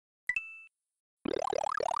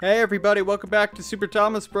Hey everybody, welcome back to Super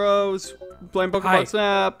Thomas Bros. Playing Pokemon Hi.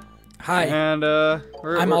 Snap. Hi. And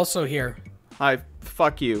I'm also here. Hi,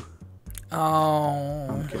 fuck you. Oh.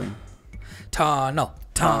 I'm kidding. Tunnel.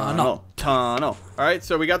 Alright,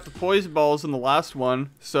 so we got the poison balls in the last one.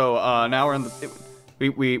 So now we're in the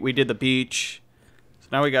we did the beach. So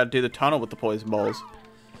now we gotta do the tunnel with the poison balls.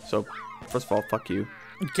 So first of all, fuck you.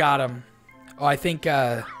 Got him. Oh, I think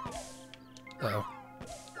uh-oh.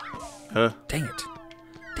 Huh? Dang it.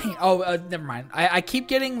 Oh, never mind. I keep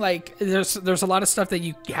getting like there's a lot of stuff that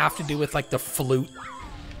you have to do with like the flute.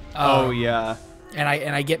 Oh yeah. And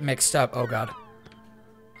I get mixed up. Oh god.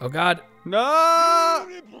 Oh god. No!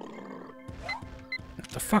 What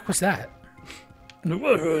the fuck was that?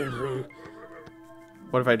 What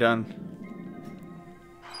have I done?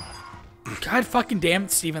 God fucking damn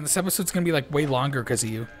it, Steven. This episode's gonna be like way longer because of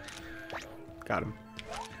you. Got him.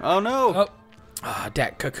 Oh no! Oh. Ah,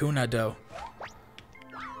 dat Kakuna dough.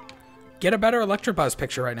 Get a better Electabuzz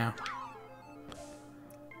picture right now.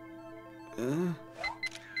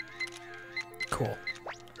 Cool.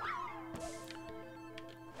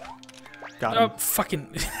 Got him. Oh,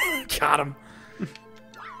 fucking got him.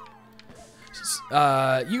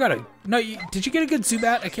 You got a did you get a good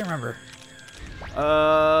Zubat? I can't remember.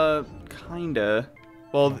 Kinda.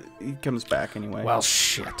 Well, he comes back anyway. Well,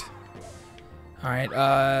 shit. All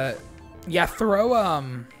right. Yeah. Throw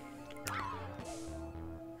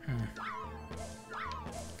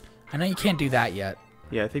I know you can't do that yet.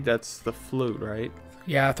 Yeah, I think that's the flute, right?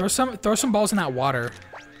 Yeah. Throw some balls in that water.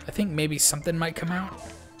 I think maybe something might come out.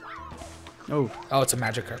 Oh. Oh, it's a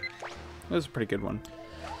Magikarp. That was a pretty good one.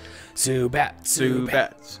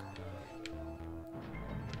 Zubat.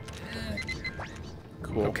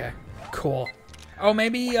 Cool. Okay. Cool. Oh,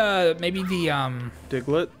 maybe the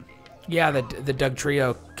Diglett? yeah, the Doug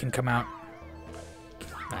Trio can come out.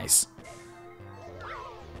 Nice.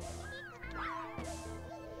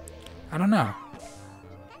 I don't know.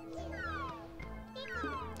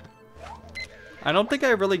 I don't think I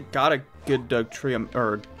really got a good Doug Trio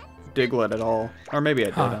or Diglett at all. Or maybe I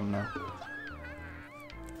did, I don't know.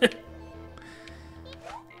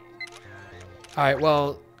 All right,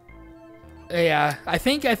 well, yeah, I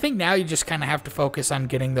think now you just kind of have to focus on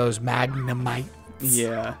getting those Magnemites.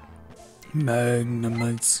 Yeah.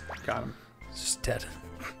 Magnemites. Got him. It's just dead.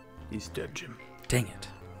 He's dead, Jim. Dang it.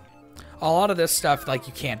 A lot of this stuff, like,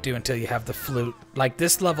 you can't do until you have the flute. Like,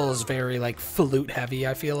 this level is very, like, flute heavy,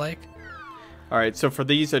 I feel like. Alright, so for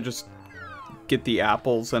these, I just get the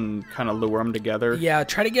apples and kind of lure them together. Yeah,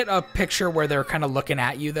 try to get a picture where they're kind of looking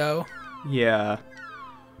at you, though. Yeah.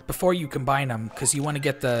 Before you combine them, because you want to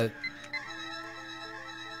get the...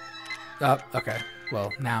 Oh, okay.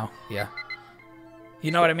 Well, now, yeah.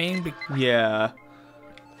 You know what I mean? Yeah.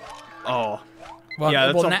 Oh. Well,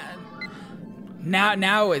 yeah, that's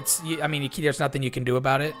now it's... I mean, there's nothing you can do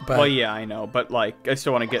about it, but... Well, yeah, I know, but, like, I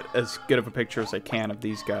still want to get as good of a picture as I can of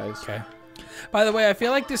these guys. Okay. By the way, I feel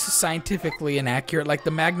like this is scientifically inaccurate. Like, the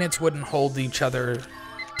magnets wouldn't hold each other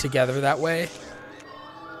together that way.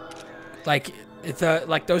 Like,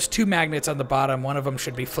 like those two magnets on the bottom, one of them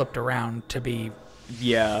should be flipped around to be...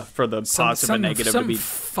 Yeah, for the positive and negative to be...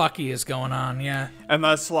 fucky is going on, yeah.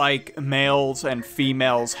 Unless, like, males and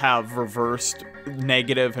females have reversed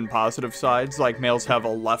negative and positive sides. Like, males have a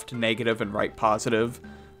left negative and right positive.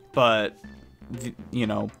 But, you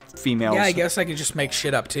know, females... Yeah, I guess I could just make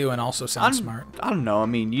shit up, too, and also sound smart. I don't know. I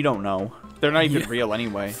mean, you don't know. They're not even real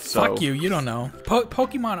anyway, so... Fuck you, you don't know.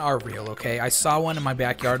 Pokemon are real, okay? I saw one in my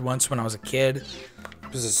backyard once when I was a kid.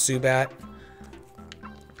 It was a Zubat.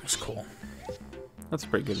 It was cool. That's a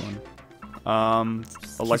pretty good one.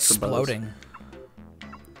 Electabuzz. Exploding.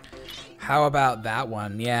 How about that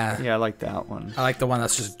one? Yeah. Yeah, I like that one. I like the one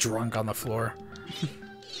that's just drunk on the floor.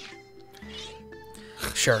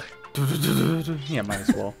 Sure. Yeah, might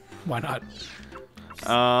as well. Why not?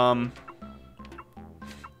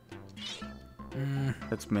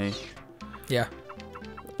 That's me. Yeah.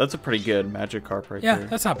 That's a pretty good Magikarp right Yeah, there.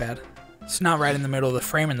 that's not bad. It's not right in the middle of the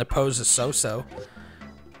frame, and the pose is so-so.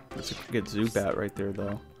 That's a good Zubat right there,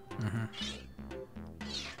 though.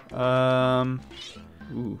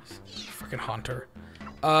 Ooh. Fucking Haunter.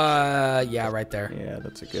 Yeah, right there. Yeah,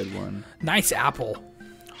 that's a good one. Nice apple.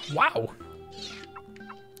 Wow.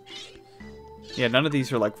 Yeah, none of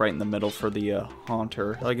these are, like, right in the middle for the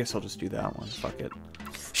Haunter. I guess I'll just do that one. Fuck it.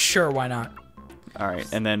 Sure, why not?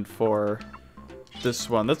 Alright, and then for this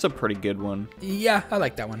one, that's a pretty good one. Yeah, I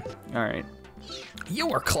like that one. Alright. You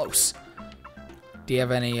were close. Do you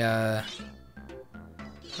have any, There's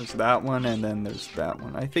that one, and then there's that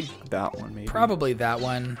one. I think that one, maybe. Probably that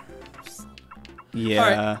one.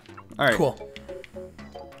 Yeah. All right. Cool.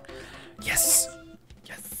 Yes.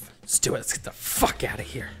 Yes. do it. Let's get the fuck out of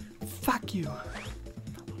here. Fuck you.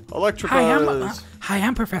 Electrobuzz. Hi,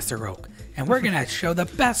 I'm Professor Oak, and we're gonna show the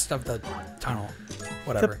best of the tunnel.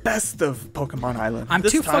 Whatever. The best of Pokemon Island. I'm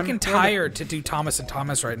too fucking tired to do Thomas and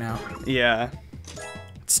Thomas right now. Yeah.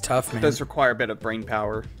 It's tough, man. It does require a bit of brain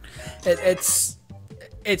power. It's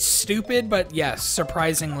stupid, but yes,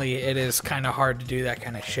 surprisingly, it is kind of hard to do that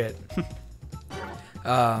kind of shit.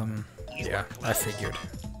 Yeah, I figured.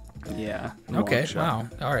 Yeah. Okay, wow.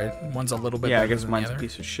 All right, one's a little bit better I guess than mine's the a other.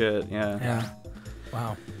 piece of shit, yeah. Yeah.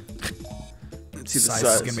 Wow. Let's see the Size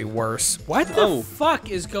size. is gonna be worse. What the fuck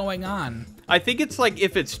is going on? I think it's like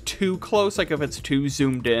if it's too close, like if it's too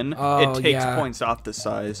zoomed in, Oh, it takes yeah. points off the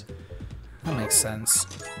size. That makes sense.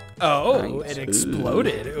 Oh, Nice. it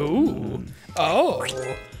exploded. Ooh. Oh.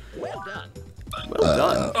 Well done.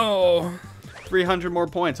 Oh. 300 more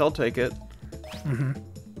points, I'll take it.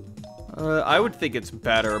 I would think it's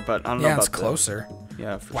better, but I don't know Yeah, about it's closer.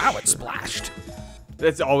 Yeah, for Wow, sure. it splashed.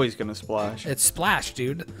 It's always gonna splash. It splashed,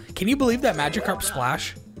 dude. Can you believe that Magikarp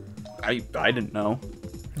splash? I didn't know.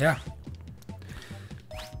 Yeah.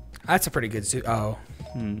 That's a pretty good zoo. Oh.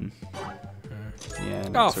 Yeah,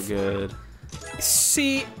 not so good.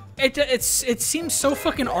 See, it seems so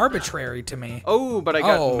fucking arbitrary to me. Oh, but I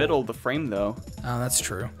got Oh. middle of the frame though. Oh, that's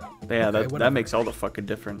true. Yeah, Okay, that whatever. makes all the fucking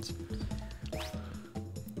difference.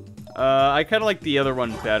 I kind of like the other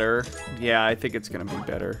one better. Yeah, I think it's gonna be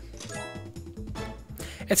better.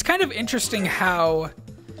 It's kind of interesting how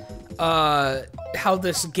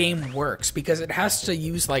this game works, because it has to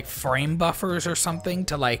use like frame buffers or something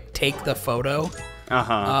to like take the photo.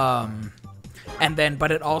 And then,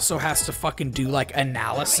 but it also has to fucking do like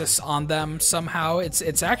analysis on them somehow.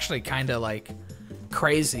 It's actually kind of like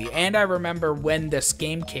crazy. And I remember when this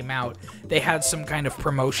game came out, they had some kind of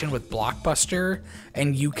promotion with Blockbuster,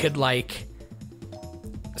 and you could like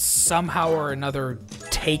somehow or another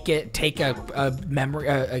take a memory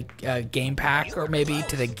a game pack or maybe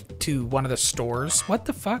to one of the stores. What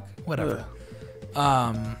the fuck? Whatever.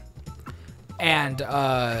 And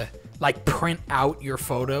like print out your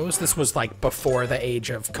photos. This was like before the age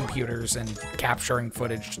of computers and capturing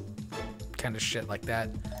footage, kind of shit like that.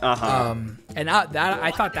 And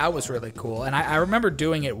I thought that was really cool. And I remember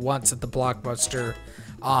doing it once at the Blockbuster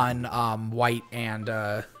on White and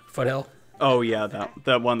Foothill. Oh yeah,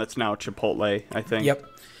 that one that's now Chipotle, I think. Yep.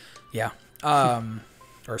 Yeah.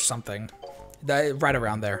 Or something. Right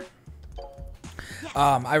around there.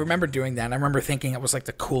 I remember doing that, and I remember thinking it was like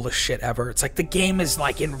the coolest shit ever. It's like the game is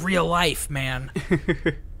like in real life, man.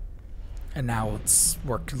 And now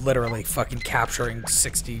we're literally fucking capturing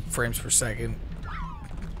 60 frames per second.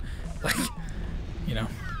 Like, you know.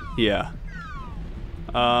 Yeah.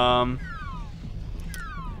 I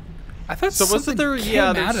thought So wasn't there? came Yeah.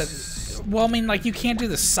 out of. Well, I mean, like you can't do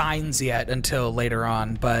the signs yet until later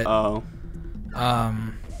on, but Oh.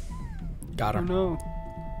 got him. No.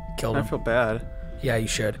 Killed I him. feel bad. Yeah, you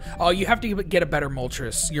should. Oh, you have to get a better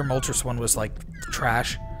Moltres. Your Moltres one was like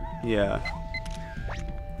trash. Yeah.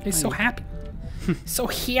 He's so happy. So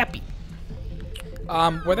happy.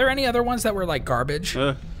 Were there any other ones that were like garbage?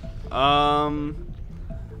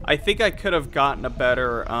 I think I could have gotten a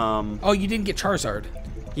better. Oh, you didn't get Charizard.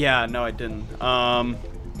 Yeah, no, I didn't.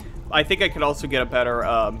 I think I could also get a better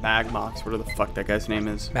Magmox, whatever the fuck that guy's name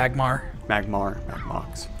is. Magmar. Magmox.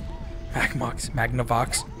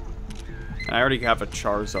 Magnavox. And I already have a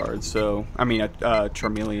Charizard, so I mean a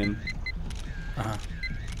Charmeleon.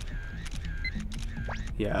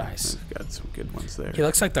 Yeah, Nice. I've got some good ones there. He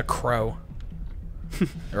looks like the Crow.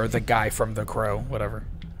 Or the guy from the Crow, whatever.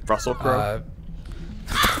 Russell Crowe.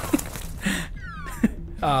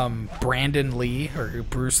 Brandon Lee, or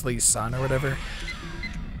Bruce Lee's son, or whatever.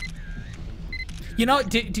 You know,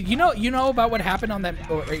 did you know about what happened on that?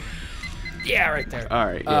 Oh, right, yeah, right there. All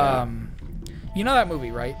right. Yeah. You know that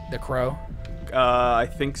movie, right? The Crow. I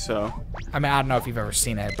think so. I mean, I don't know if you've ever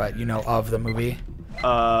seen it, but you know of the movie.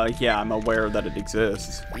 Yeah, I'm aware that it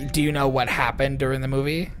exists. Do you know what happened during the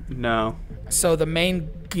movie? No. So the main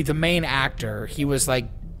actor, he was like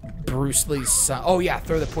Bruce Lee's son. Oh yeah,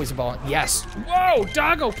 throw the poison ball. Yes. Whoa,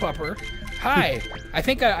 doggo pupper. Hi. I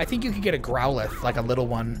think you could get a Growlithe, like a little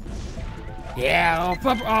one. Yeah, oh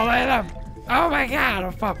pupper. Oh my god,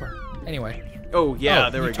 a pupper. Anyway. Oh yeah,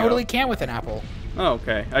 there we you go. totally can with an apple. Oh,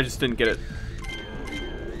 okay. I just didn't get it.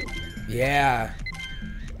 Yeah.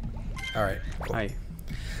 All right. Cool. Hi.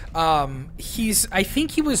 I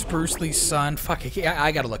think he was Bruce Lee's son. Fuck,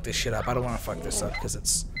 I gotta look this shit up. I don't want to fuck this up because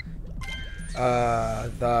it's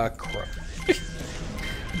the Crow.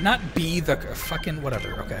 Not B, the fucking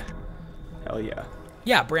whatever. Okay. Hell yeah.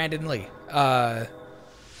 Yeah, Brandon Lee.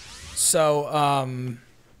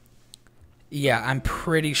 Yeah, I'm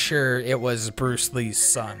pretty sure it was Bruce Lee's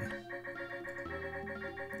son.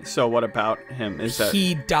 So what about him? Is that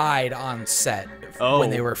He died on set when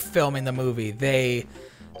they were filming the movie. There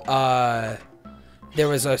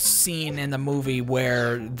was a scene in the movie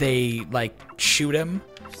where they like shoot him.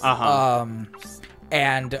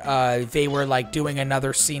 And they were like doing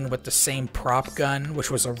another scene with the same prop gun,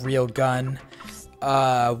 which was a real gun.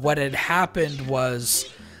 What had happened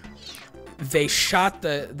was they shot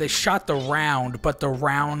the round, but the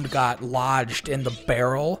round got lodged in the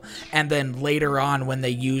barrel, and then later on when they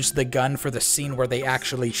used the gun for the scene where they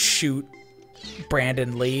actually shoot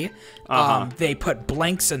Brandon Lee, they put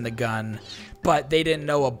blanks in the gun, but they didn't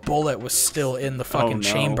know a bullet was still in the fucking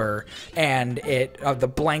chamber, and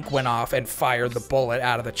the blank went off and fired the bullet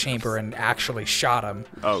out of the chamber and actually shot him.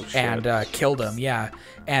 Oh shit. And killed him, yeah.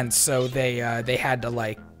 And so they had to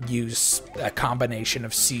like use a combination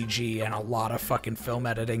of CG and a lot of fucking film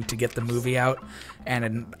editing to get the movie out.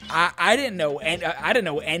 And I didn't know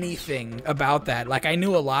anything about that. Like I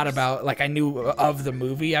knew a lot about, like I knew of the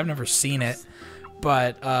movie. I've never seen it,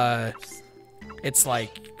 but it's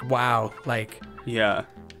like, wow, like... Yeah.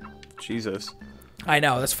 Jesus. I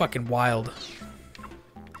know, that's fucking wild.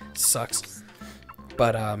 Sucks.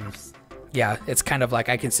 But, yeah, it's kind of like,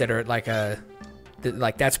 I consider it like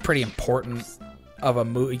that's pretty important of a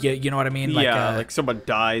movie. You know what I mean? Like, yeah, like someone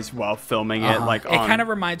dies while filming it. Like it kind of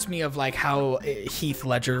reminds me of like how Heath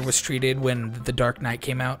Ledger was treated when The Dark Knight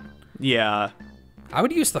came out. Yeah. I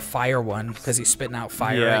would use the fire one because he's spitting out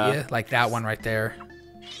fire at you. Like that one right there.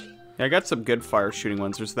 Yeah, I got some good fire shooting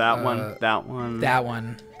ones. There's that one, that one. That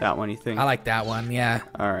one. That one, you think? I like that one, yeah.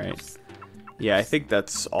 Alright. Yeah, I think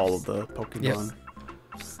that's all of the Pokemon.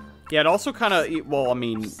 Yep. Yeah, it also kind of, well, I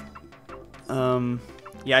mean,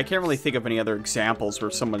 yeah, I can't really think of any other examples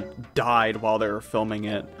where someone died while they were filming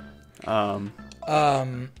it.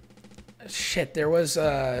 Shit, there was,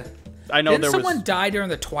 I know didn't there someone die during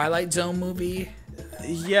the Twilight Zone movie?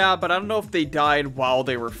 Yeah, but I don't know if they died while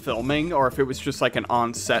they were filming or if it was just like an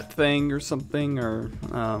on-set thing or something, or,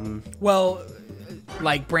 Well,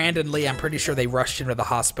 like Brandon Lee, I'm pretty sure they rushed him to the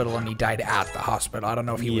hospital and he died at the hospital. I don't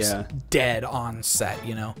know if he was dead on set,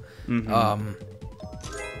 you know? Mm-hmm.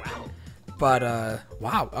 But,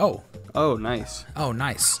 wow. Oh, nice. Oh,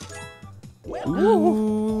 nice.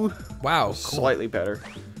 Ooh. Wow, cool. Slightly better.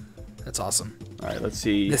 That's awesome. All right, let's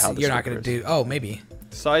see how this you're not going to do... Oh, maybe.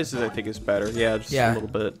 Sizes, I think, is better. Yeah, just a little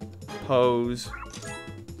bit. Pose.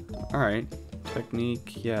 All right.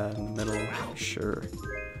 Technique, yeah, middle, sure.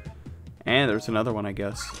 And there's another one, I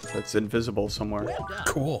guess, that's invisible somewhere.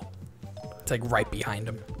 Cool. It's like right behind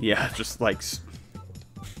him. Yeah, just like...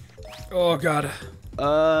 Oh, God.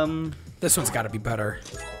 This one's got to be better.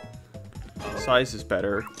 Size is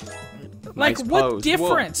better. Like, nice what pose.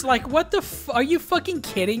 difference? Whoa. Like, what the are you fucking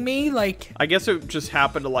kidding me? Like... I guess it just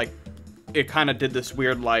happened to, like... It kind of did this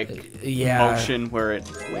weird, like, motion where it...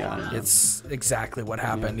 Yeah, it's exactly what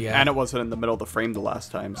happened, yeah. And it wasn't in the middle of the frame the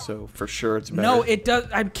last time, so for sure it's better. No, it does...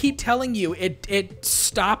 I keep telling you, it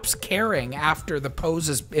stops caring after the pose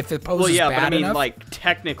is... If the pose is bad enough. Well, yeah, but I mean, like,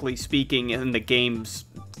 technically speaking, in the games,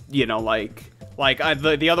 you know, like...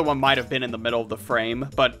 the other one might have been in the middle of the frame,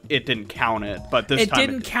 but it didn't count it. But this time... It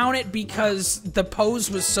didn't count it because the pose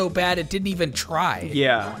was so bad, it didn't even try.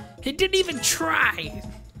 Yeah. It didn't even try!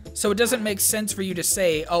 So it doesn't make sense for you to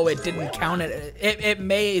say, oh, it didn't count it. It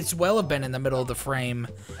may as well have been in the middle of the frame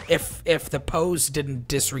if the pose didn't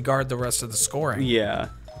disregard the rest of the scoring. Yeah.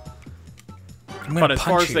 But as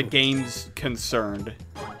far as the game's concerned...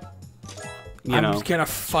 I'm gonna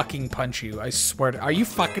fucking punch you, I swear to... Are you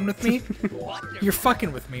fucking with me? You're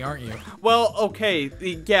fucking with me, aren't you? Well, okay,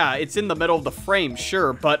 yeah, it's in the middle of the frame,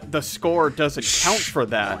 sure, but the score doesn't count for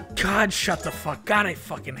that. God, shut the fuck... God, I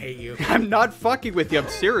fucking hate you. I'm not fucking with you, I'm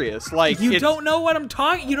serious. Like, you don't know what I'm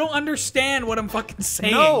talking... You don't understand what I'm fucking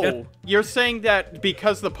saying. No, you're saying that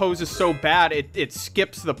because the pose is so bad, it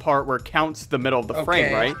skips the part where it counts the middle of the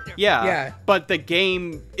frame, right? Yeah. Yeah. But the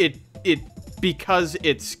game, because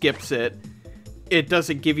it skips it, it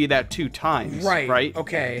doesn't give you that 2 times, right?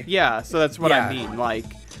 Okay. Yeah, so that's what I mean, like...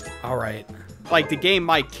 All right. Like, the game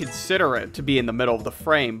might consider it to be in the middle of the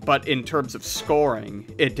frame, but in terms of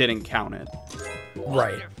scoring, it didn't count it.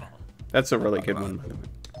 Right. That's a really good one, by the way.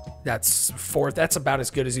 That's about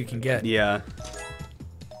as good as you can get. Yeah.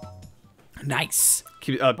 Nice.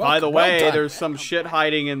 By the way, there's some shit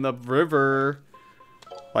hiding in the river.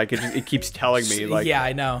 Like, it keeps telling me, like... Yeah,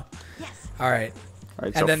 I know. All right.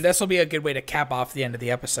 And so then this will be a good way to cap off the end of the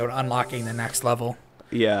episode, unlocking the next level.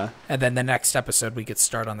 Yeah. And then the next episode, we could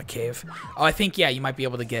start on the cave. Oh, I think, yeah, you might be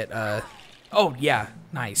able to get, Oh, yeah.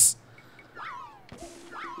 Nice.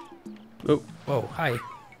 Oh. Whoa, hi.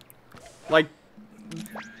 Like,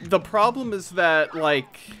 the problem is that,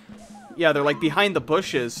 like, yeah, they're, like, behind the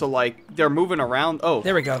bushes, so, like, they're moving around. Oh.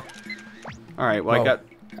 There we go. Alright, well, Whoa.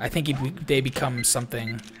 I think they become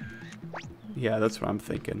something. Yeah, that's what I'm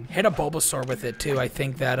thinking. Hit a Bulbasaur with it, too. I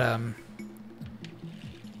think that,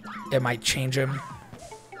 it might change him.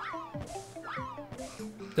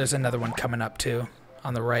 There's another one coming up, too,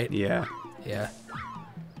 on the right. Yeah. Yeah.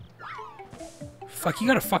 Fuck, you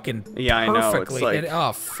gotta fucking yeah, I know. It's like, hit it.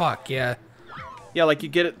 Oh, fuck, yeah. Yeah, like, you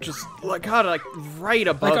get it just, like, God, like, right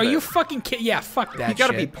above Like, are it. you fucking kidding? Yeah, fuck that shit. You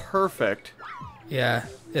gotta be perfect. Yeah,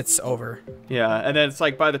 it's over. Yeah, and then it's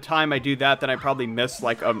like, by the time I do that, then I probably miss,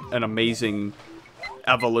 like, an amazing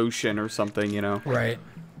evolution or something, you know? Right.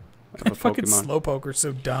 Of a Fucking Pokemon. Slowpoke are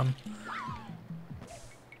so dumb.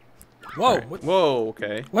 Whoa. Right. Whoa,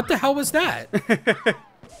 okay. What the hell was that?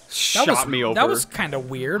 Shot me over. That was kind of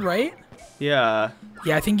weird, right? Yeah.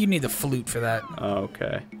 Yeah, I think you need the flute for that. Oh,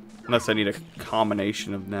 okay. Unless I need a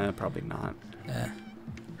combination of that, probably not. Yeah.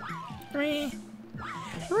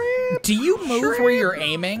 Do you move where you're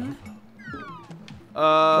aiming?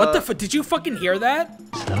 What the did you fucking hear that?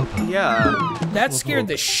 Yeah. That scared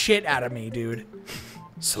the shit out of me, dude.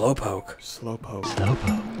 Slowpoke. Slowpoke.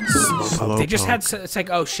 They just had, it's like,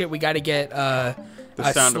 oh shit, we gotta get a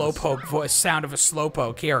Slowpoke voice, sound of a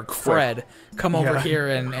Slowpoke here. Fred, come over here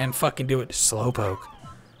and fucking do it. Slowpoke.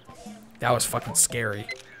 That was fucking scary.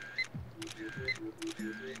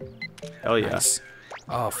 Hell yeah. Nice.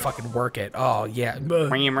 Oh, fucking work it. Oh, yeah.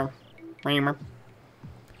 Reamer.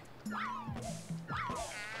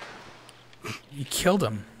 You killed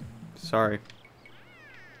him. Sorry.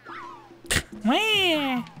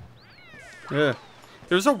 Yeah.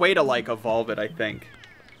 There's a way to, like, evolve it, I think.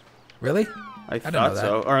 Really? I didn't know thought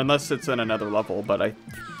so. Or unless it's in another level, but I...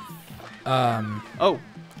 Oh.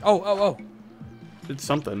 Did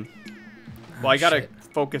something. Well, I gotta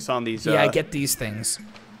focus on these, Yeah, I get these things.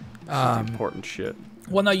 important shit.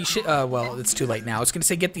 Well, no, you should... well, it's too late now. I was gonna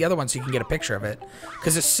say get the other one so you can get a picture of it.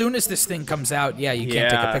 Because as soon as this thing comes out, yeah, you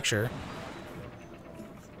can't take a picture.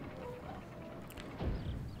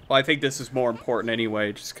 Well, I think this is more important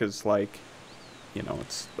anyway, just because, like, you know,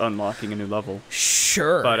 it's unlocking a new level.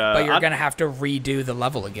 Sure, but you're gonna have to redo the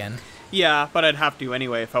level again. Yeah, but I'd have to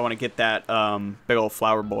anyway if I want to get that big old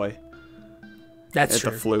flower boy. That's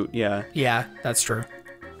true. The flute, yeah. Yeah, that's true.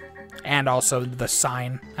 And also the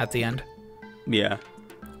sign at the end. Yeah.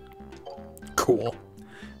 Cool.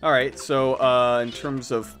 All right, so in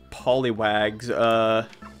terms of Poliwags,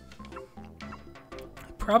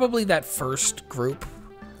 probably that first group.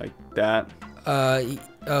 Like that.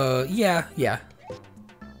 Yeah.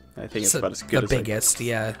 I think it's about as good the as biggest,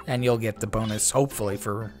 yeah, and you'll get the bonus hopefully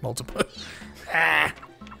for multiple.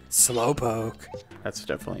 Slowpoke. That's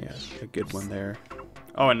definitely a good one there.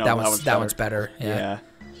 Oh, and no, that one's better. Yeah.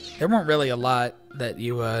 There weren't really a lot that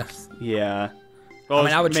you. Yeah. Well,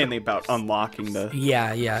 I mean, it's mainly about unlocking the.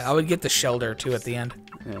 Yeah. I would get the Shelder too at the end.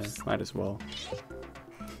 Yeah, might as well.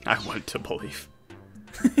 I want to believe.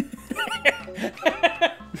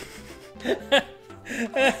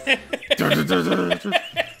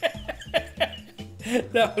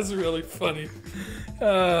 That was really funny.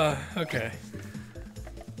 Okay.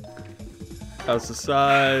 How's the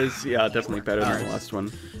size? Yeah, definitely better than the last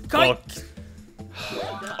one.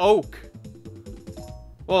 Oak.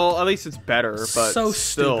 Well, at least it's better, but so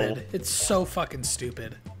still. Stupid. It's so fucking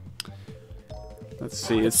stupid. Let's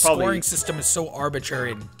see. The scoring system is so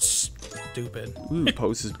arbitrary and stupid. Ooh,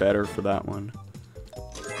 Pose is better for that one.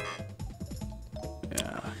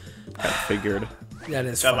 Yeah, I figured. That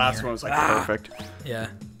is. That last one was like perfect. Yeah.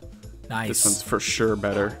 Nice. This one's for sure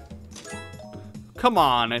better. Come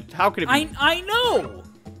on, how could it be? I know.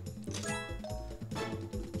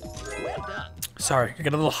 Well done. Sorry, I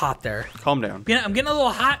got a little hot there. Calm down. I'm getting a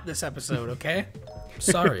little hot this episode. Okay.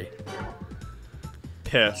 Sorry.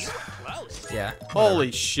 Piss. Close. Yeah.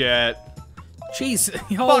 Holy shit. Jeez.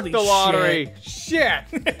 Fuck Holy the lottery. Shit.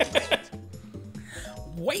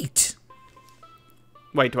 Wait.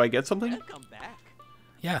 Wait, do I get something? I'll come back.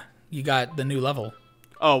 Yeah, you got the new level.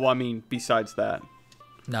 Oh, well, I mean, besides that.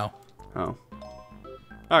 No. Oh.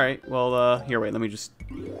 Alright, well, here, wait, let me just...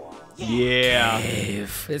 Yeah.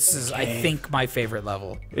 Cave. This is, I think, my favorite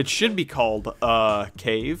level. It should be called,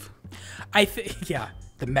 Cave. Yeah,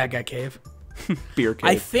 the Mega Cave. Beer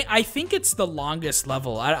Cave. I think it's the longest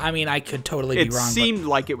level. I mean, I could totally be wrong. It seemed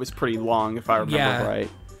like it was pretty long, if I remember right.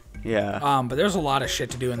 Yeah. But there's a lot of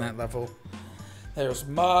shit to do in that level. There's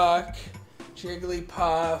Muck,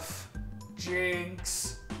 Jigglypuff,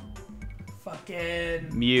 Jinx,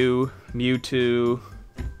 fucking... Mewtwo,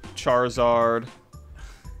 Charizard,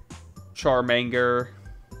 Charmander,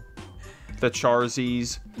 the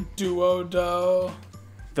Charzies, Duodo,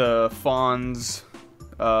 the Fawns,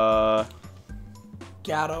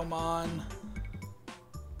 Gatomon,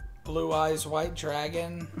 Blue Eyes White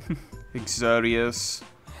Dragon, Exodius,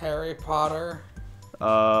 Harry Potter,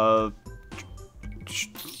 Guardian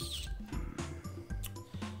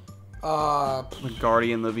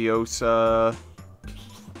Leviosa,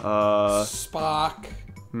 Spock,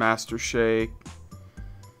 Master Shake.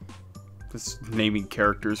 Just naming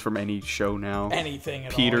characters from any show now. anything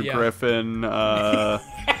at Peter all. Yeah. Griffin, I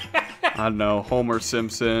don't know, Homer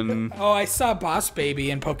Simpson. Oh, I saw Boss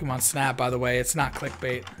Baby in Pokemon Snap, by the way. It's not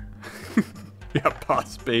clickbait. Yeah,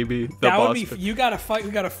 Boss Baby. That would be. You gotta fight.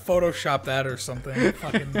 We gotta Photoshop that or something.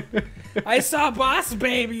 Fucking. I saw Boss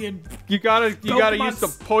Baby and. You gotta use the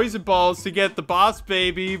poison balls to get the Boss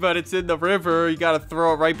Baby, but it's in the river. You gotta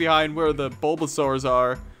throw it right behind where the Bulbasaurs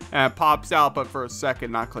are, and it pops out, but for a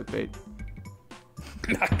second, not clickbait.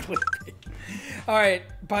 Not clickbait. All right,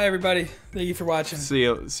 bye everybody. Thank you for watching. See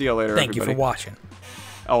you later, Thank everybody. you for watching.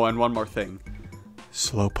 Oh, and one more thing.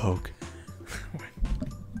 Slowpoke.